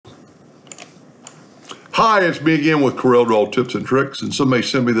Hi, it's me again with Corel Draw Tips and Tricks, and somebody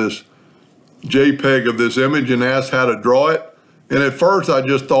sent me this JPEG of this image and asked how to draw it. And at first I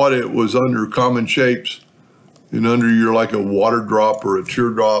just thought it was under common shapes and under your like a water drop or a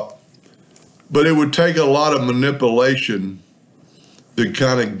teardrop. But it would take a lot of manipulation to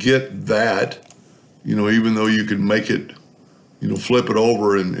kind of get that, even though you can make it, flip it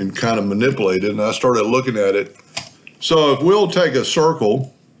over and kind of manipulate it. And I started looking at it. So if we'll take a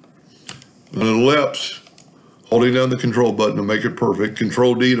circle, an ellipse, holding down the control button to make it perfect,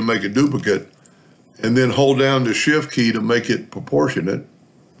 Control D to make a duplicate, and then hold down the Shift key to make it proportionate.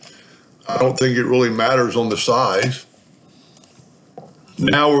 I don't think it really matters on the size.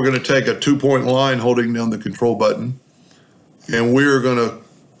 Now we're going to take a 2-point line holding down the control button, and we're going to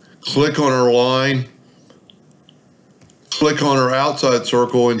click on our line, click on our outside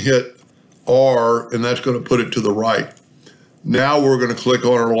circle and hit R, and that's going to put it to the right. Now we're going to click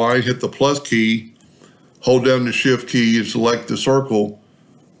on our line, hit the plus key, hold down the Shift key and select the circle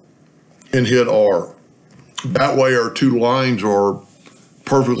and hit R. That way our two lines are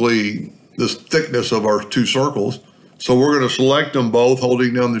perfectly the thickness of our two circles. So we're going to select them both,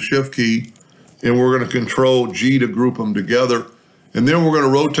 holding down the Shift key, and we're going to Control G to group them together. And then we're going to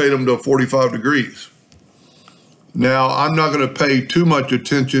rotate them to 45 degrees. Now, I'm not going to pay too much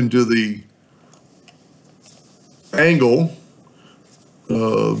attention to the angle,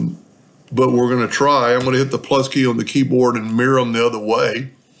 but we're going to try. I'm going to hit the plus key on the keyboard and mirror them the other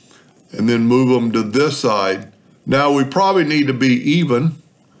way, and then move them to this side. Now, we probably need to be even.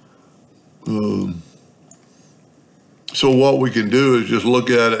 So what we can do is just look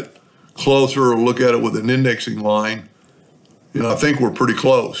at it closer or look at it with an indexing line. I think we're pretty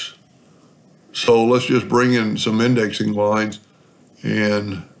close. So let's just bring in some indexing lines,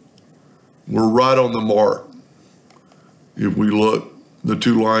 and we're right on the mark. If we look, the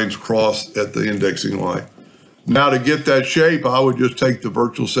two lines cross at the indexing line. Now to get that shape, I would just take the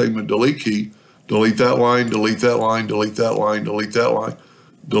virtual segment delete key, delete that line, delete that line, delete that line, delete that line,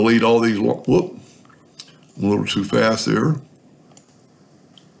 delete all these, whoop, a little too fast there.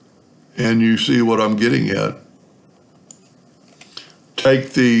 And you see what I'm getting at.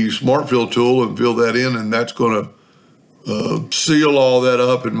 Take the Smart Fill tool and fill that in, and that's going to seal all that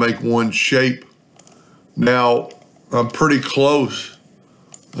up and make one shape. Now, I'm pretty close,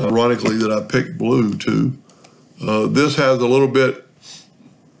 ironically, that I picked blue too. This has a little bit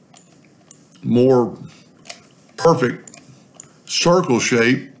more perfect circle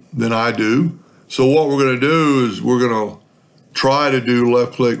shape than I do. So what we're going to do is we're going to try to do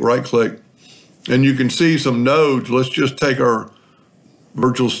left click, right click, and you can see some nodes. Let's just take our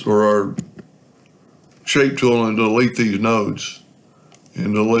virtual or our shape tool and delete these nodes.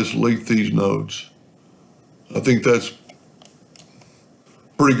 And let's delete these nodes. I think that's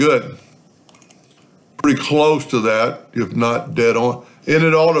pretty good. Pretty close to that, if not dead on. And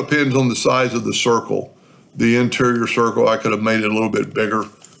it all depends on the size of the circle. The interior circle, I could have made it a little bit bigger.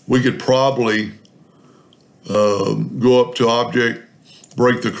 We could probably go up to Object,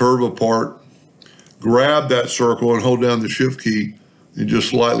 break the curve apart, grab that circle and hold down the Shift key and just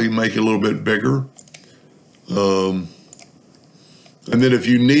slightly make it a little bit bigger. And then if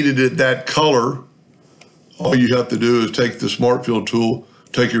you needed it that color, all you have to do is take the Smart Fill tool,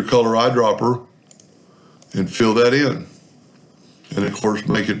 take your color eyedropper, and fill that in. And of course,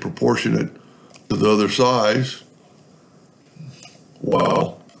 make it proportionate to the other size.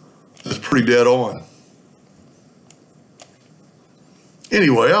 Wow, that's pretty dead on.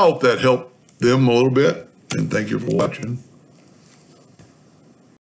 Anyway, I hope that helped them a little bit, and thank you for watching.